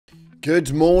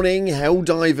Good morning,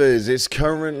 Helldivers. It's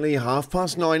currently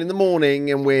 9:30 in the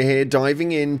morning and we're here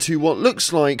diving into what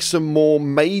looks like some more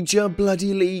major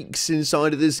bloody leaks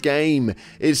inside of this game.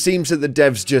 It seems that the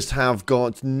devs just have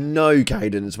got no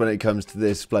cadence when it comes to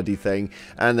this bloody thing,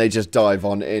 and they just dive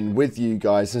on in with you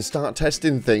guys and start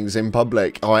testing things in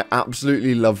public. I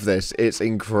absolutely love this. It's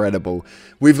incredible.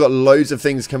 We've got loads of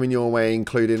things coming your way,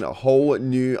 including a whole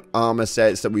new armor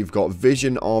sets that we've got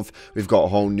vision of. We've got a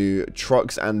whole new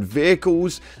trucks and vehicles,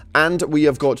 and we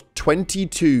have got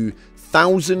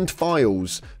 22,000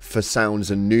 files for sounds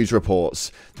and news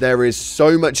reports. There is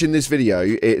so much in this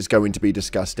video, it's going to be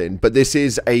disgusting, but this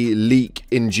is a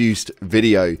leak-induced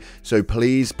video, so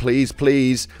please, please,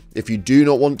 please, if you do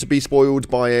not want to be spoiled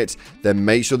by it, then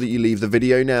make sure that you leave the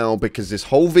video now, because this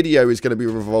whole video is going to be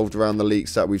revolved around the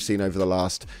leaks that we've seen over the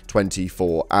last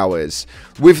 24 hours.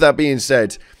 With that being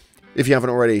said, if you haven't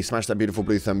already, smash that beautiful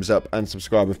blue thumbs up and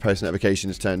subscribe with post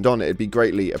notifications turned on. It'd be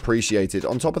greatly appreciated.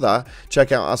 On top of that,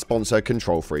 check out our sponsor,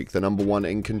 Control Freak, the #1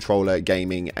 in controller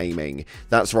gaming aiming.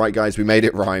 That's right, guys, we made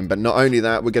it rhyme. But not only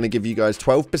that, we're going to give you guys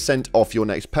 12% off your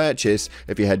next purchase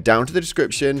if you head down to the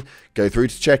description, go through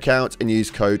to checkout, and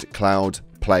use code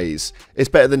CLOUDPLAYS. It's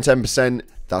better than 10%.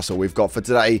 That's all we've got for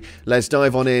today. Let's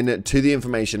dive on in to the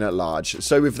information at large.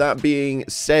 So with that being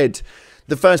said,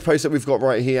 the first post that we've got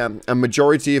right here, a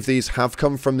majority of these have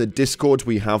come from the Discord.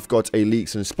 We have got a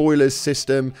leaks and spoilers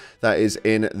system that is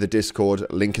in the Discord,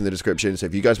 link in the description. So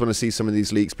if you guys want to see some of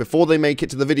these leaks before they make it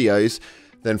to the videos,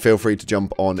 then feel free to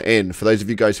jump on in. For those of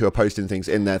you guys who are posting things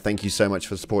in there, thank you so much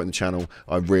for supporting the channel.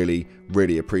 I really,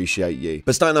 really appreciate you.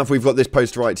 But starting off, we've got this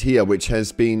post right here, which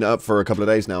has been up for a couple of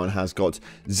days now and has got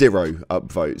 0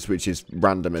 upvotes, which is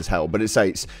random as hell. But it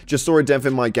says, just saw a dev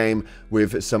in my game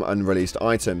with some unreleased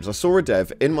items. I saw a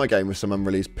dev in my game with some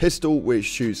unreleased pistol, which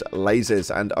shoots lasers,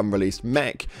 and unreleased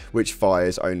mech, which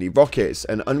fires only rockets,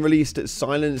 an unreleased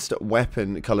silenced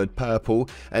weapon colored purple,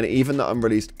 and even the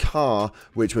unreleased car,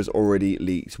 which was already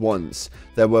leaked once.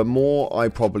 There were more I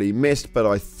probably missed, but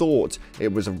I thought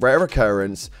it was a rare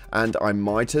occurrence and I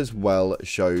might as well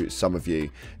show some of you.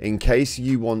 In case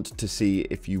you want to see,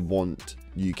 if you want,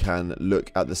 you can look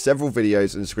at the several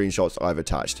videos and screenshots I've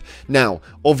attached. Now,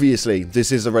 obviously, this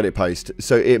is a Reddit post,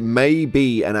 so it may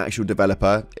be an actual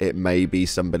developer, it may be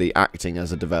somebody acting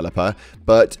as a developer,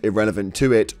 but irrelevant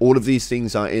to it, all of these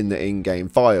things are in the in-game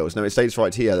files. Now, it states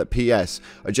right here that PS,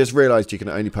 I just realized you can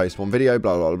only post one video,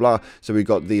 blah, blah, blah, blah. So we've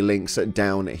got the links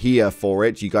down here for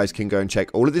it. You guys can go and check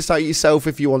all of this out yourself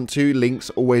if you want to. Links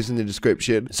always in the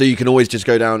description, so you can always just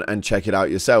go down and check it out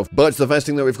yourself. But the first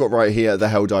thing that we've got right here, the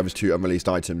Helldivers 2 unreleased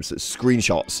items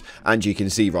screenshots, and you can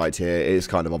see right here, it's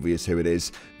kind of obvious who it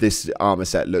is. This armor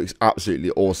set looks absolutely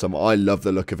awesome. I love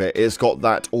the look of it. It's got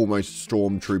that almost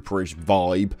stormtrooperish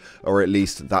vibe, or at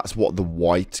least that's what the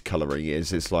white coloring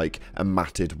is. It's like a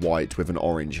matted white with an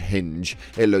orange hinge.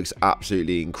 It looks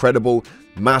absolutely incredible.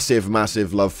 Massive,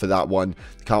 massive love for that one.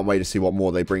 Can't wait to see what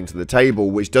more they bring to the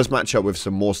table, which does match up with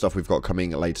some more stuff we've got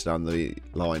coming later down the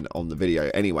line on the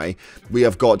video. Anyway, we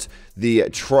have got the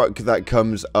truck that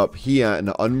comes up here,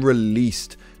 an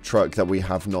unreleased truck that we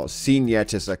have not seen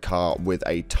yet. It's a car with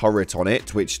a turret on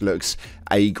it, which looks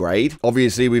A grade.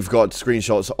 Obviously, we've got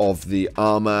screenshots of the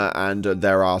armor, and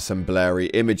there are some blurry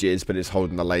images, but it's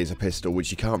holding a laser pistol, which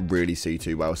you can't really see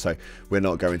too well, so we're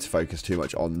not going to focus too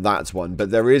much on that one. But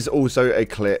there is also a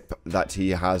clip that he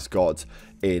has got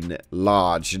in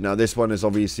large. Now, this one has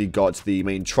obviously got the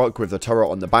main truck with the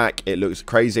turret on the back. It looks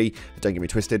crazy. Don't get me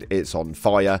twisted, it's on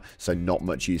fire, so not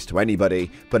much use to anybody,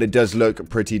 but it does look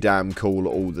pretty damn cool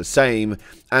all the same.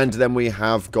 And then we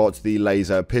have got the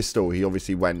laser pistol. He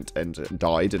obviously went and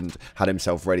died and had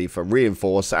himself ready for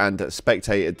reinforce and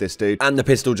spectated this dude, and the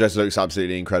pistol just looks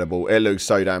absolutely incredible. It looks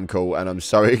so damn cool, and I'm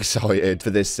so excited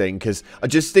for this thing because I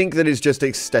just think that it's just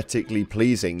aesthetically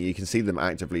pleasing. You can see them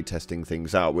actively testing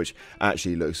things out, which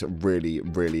actually looks really,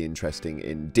 really interesting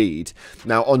indeed.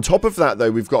 Now, on top of that,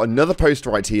 though, we've got another post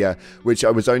right here, which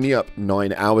I was only up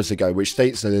 9 hours ago, which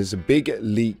states that there's a big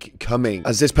leak coming,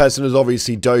 as this person has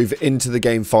obviously dove into the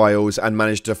game files and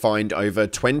managed to find over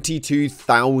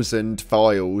 22,000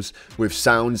 files with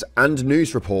sounds and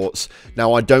news reports.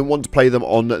 Now, I don't want to play them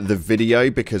on the video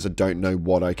because I don't know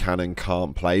what I can and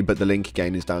can't play, but the link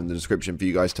again is down in the description for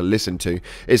you guys to listen to.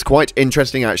 It's quite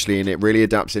interesting, actually, and it really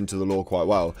adapts into the lore quite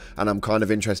well, and I'm kind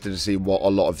of interested to see what a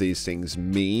lot of these things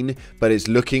mean, but it's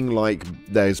looking like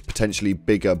there's potentially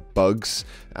bigger bugs,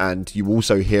 and you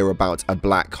also hear about a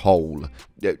black hole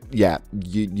Yeah,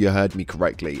 you heard me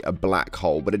correctly, a black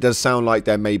hole. But it does sound like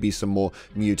there may be some more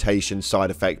mutation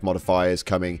side effect modifiers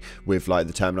coming with like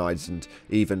the Terminites and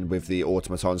even with the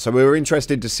automatons. So we were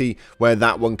interested to see where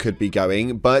that one could be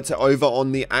going. But over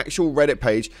on the actual Reddit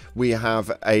page, we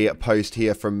have a post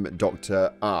here from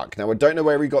Dr. Ark. Now, I don't know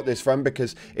where he got this from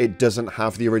because it doesn't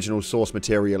have the original source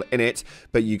material in it,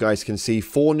 but you guys can see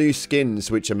 4 new skins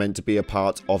which are meant to be a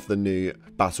part of the new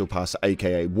Battle Pass,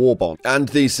 aka Warbond. And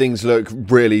these things look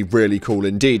really, really cool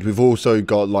indeed. We've also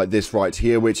got like this right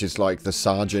here, which is like the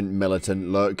Sergeant Militant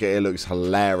look. It looks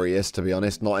hilarious, to be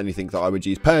honest. Not anything that I would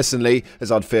use personally,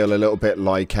 as I'd feel a little bit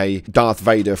like a Darth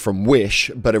Vader from Wish,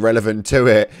 but irrelevant to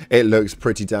it, it looks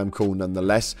pretty damn cool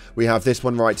nonetheless. We have this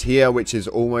one right here, which is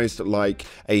almost like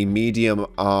a medium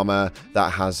armor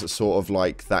that has sort of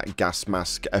like that gas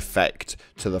mask effect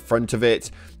to the front of it.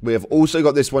 We have also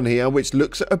got this one here, which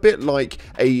looks a bit like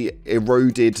a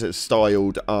eroded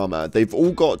styled armor. They've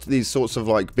all got these sorts of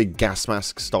like big gas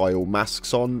mask style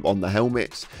masks on the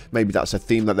helmets. Maybe that's a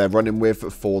theme that they're running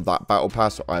with for that battle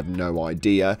pass. I have no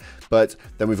idea. But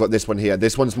then we've got this one here.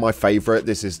 This one's my favorite.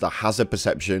 This is the hazard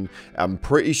perception. I'm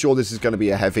pretty sure this is going to be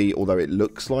a heavy, although it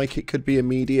looks like it could be a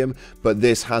medium. But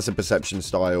this hazard perception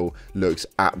style looks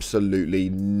absolutely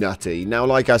nutty. Now,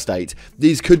 like I state,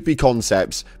 these could be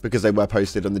concepts because they were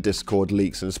posted on the Discord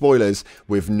leaks and spoilers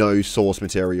with no source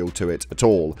material to it at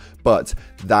all, but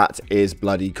that is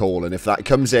bloody cool. And if that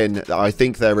comes in, I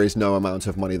think there is no amount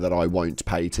of money that I won't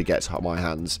pay to get my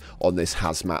hands on this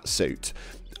hazmat suit.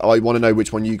 I want to know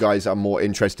which one you guys are more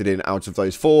interested in out of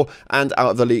those 4, and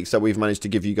out of the leaks that we've managed to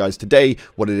give you guys today,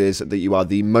 what it is that you are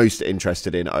the most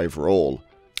interested in overall.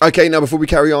 Okay, now before we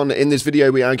carry on, in this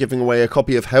video we are giving away a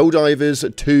copy of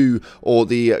Helldivers 2, or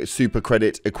the super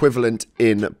credit equivalent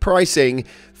in pricing,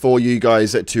 for you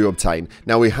guys to obtain.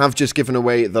 Now, we have just given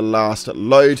away the last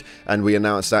load, and we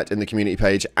announced that in the community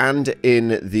page and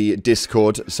in the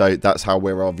Discord, so that's how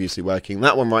we're obviously working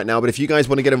that one right now. But if you guys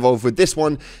want to get involved with this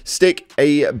one, stick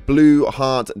a blue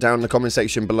heart down in the comment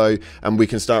section below, and we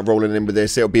can start rolling in with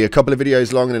this. It'll be a couple of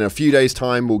videos long, and in a few days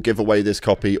time we'll give away this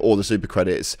copy or the super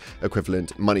credits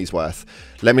equivalent money's worth.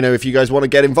 Let me know if you guys want to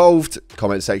get involved,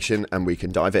 comment section, and we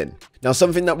can dive in. Now,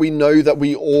 something that we know that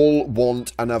we all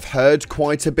want and have heard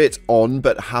quite a bit on,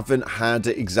 but haven't had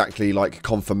exactly like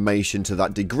confirmation to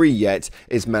that degree yet,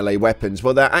 is melee weapons.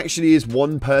 Well, there actually is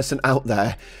one person out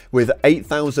there with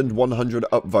 8,100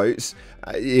 upvotes.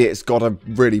 It's got a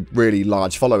really, really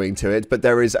large following to it, but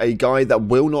there is a guy that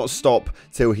will not stop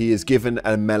till he is given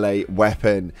a melee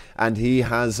weapon, and he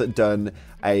has done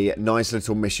a nice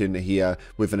little mission here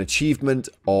with an achievement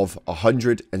of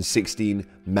 116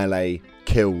 melee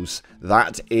kills.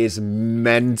 That is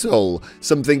mental.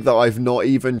 Something that I've not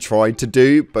even tried to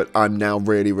do, but I'm now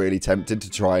really, really tempted to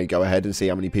try and go ahead and see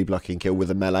how many people I can kill with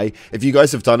a melee. If you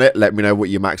guys have done it, let me know what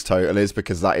your max total is,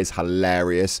 because that is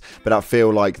hilarious. But I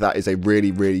feel like that is a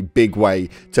really, really big way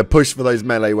to push for those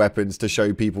melee weapons, to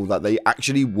show people that they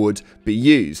actually would be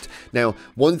used. Now,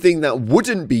 one thing that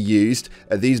wouldn't be used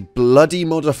are these bloody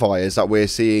modifiers that we're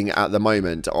seeing at the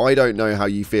moment. I don't know how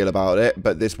you feel about it,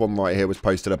 but this one right here was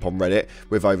posted up on Reddit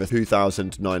with over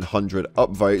 2,900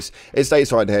 upvotes. It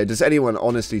states right here, does anyone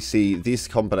honestly see this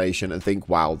combination and think,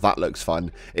 wow, that looks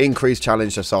fun? Increased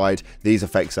challenge aside, these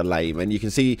effects are lame. And you can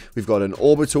see we've got an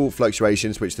orbital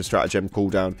fluctuations, which the stratagem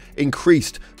cooldown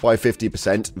increased by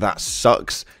 50%. That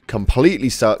sucks. Completely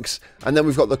sucks. And then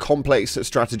we've got the complex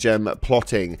stratagem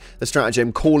plotting. The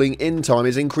stratagem calling in time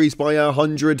is increased by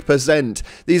 100%.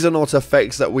 These are not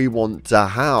effects that we want to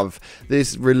have.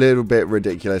 This is a little bit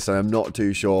ridiculous, and I'm not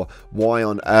too sure why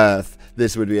on earth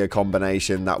this would be a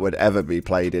combination that would ever be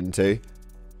played into.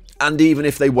 And even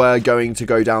if they were going to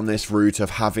go down this route of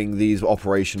having these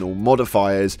operational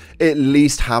modifiers, at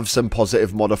least have some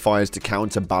positive modifiers to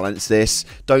counterbalance this.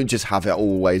 Don't just have it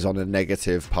always on a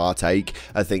negative partake.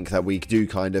 I think that we do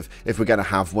kind of, if we're going to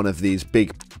have one of these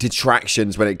big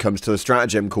detractions when it comes to the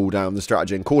stratagem cooldown, the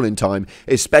stratagem call-in time,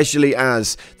 especially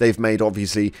as they've made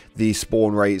obviously the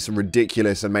spawn rates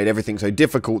ridiculous and made everything so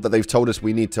difficult that they've told us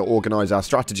we need to organize our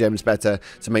stratagems better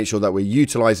to make sure that we're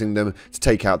utilizing them to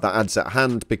take out the adds at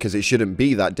hand, because it shouldn't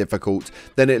be that difficult.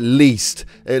 Then at least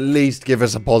give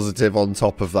us a positive on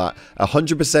top of that.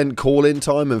 100% call-in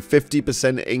time and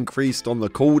 50% increased on the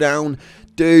cooldown.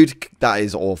 Dude, that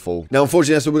is awful. Now,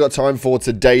 unfortunately, that's all we've got time for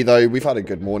today, though. We've had a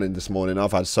good morning this morning.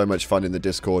 I've had so much fun in the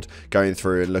Discord going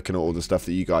through and looking at all the stuff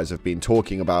that you guys have been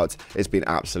talking about. It's been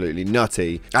absolutely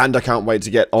nutty. And I can't wait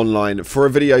to get online for a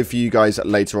video for you guys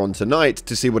later on tonight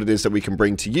to see what it is that we can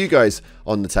bring to you guys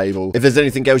on the table. If there's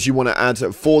anything else you want to add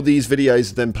for these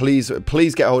videos, then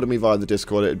please get hold of me via the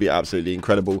Discord. It'd be absolutely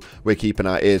incredible. We're keeping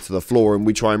our ear to the floor, and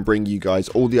we try and bring you guys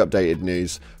all the updated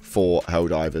news for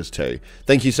Helldivers 2.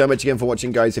 Thank you so much again for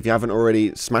watching, guys. If you haven't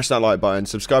already, smash that like button,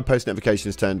 subscribe, post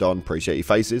notifications turned on. Appreciate your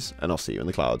faces, and I'll see you in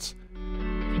the clouds.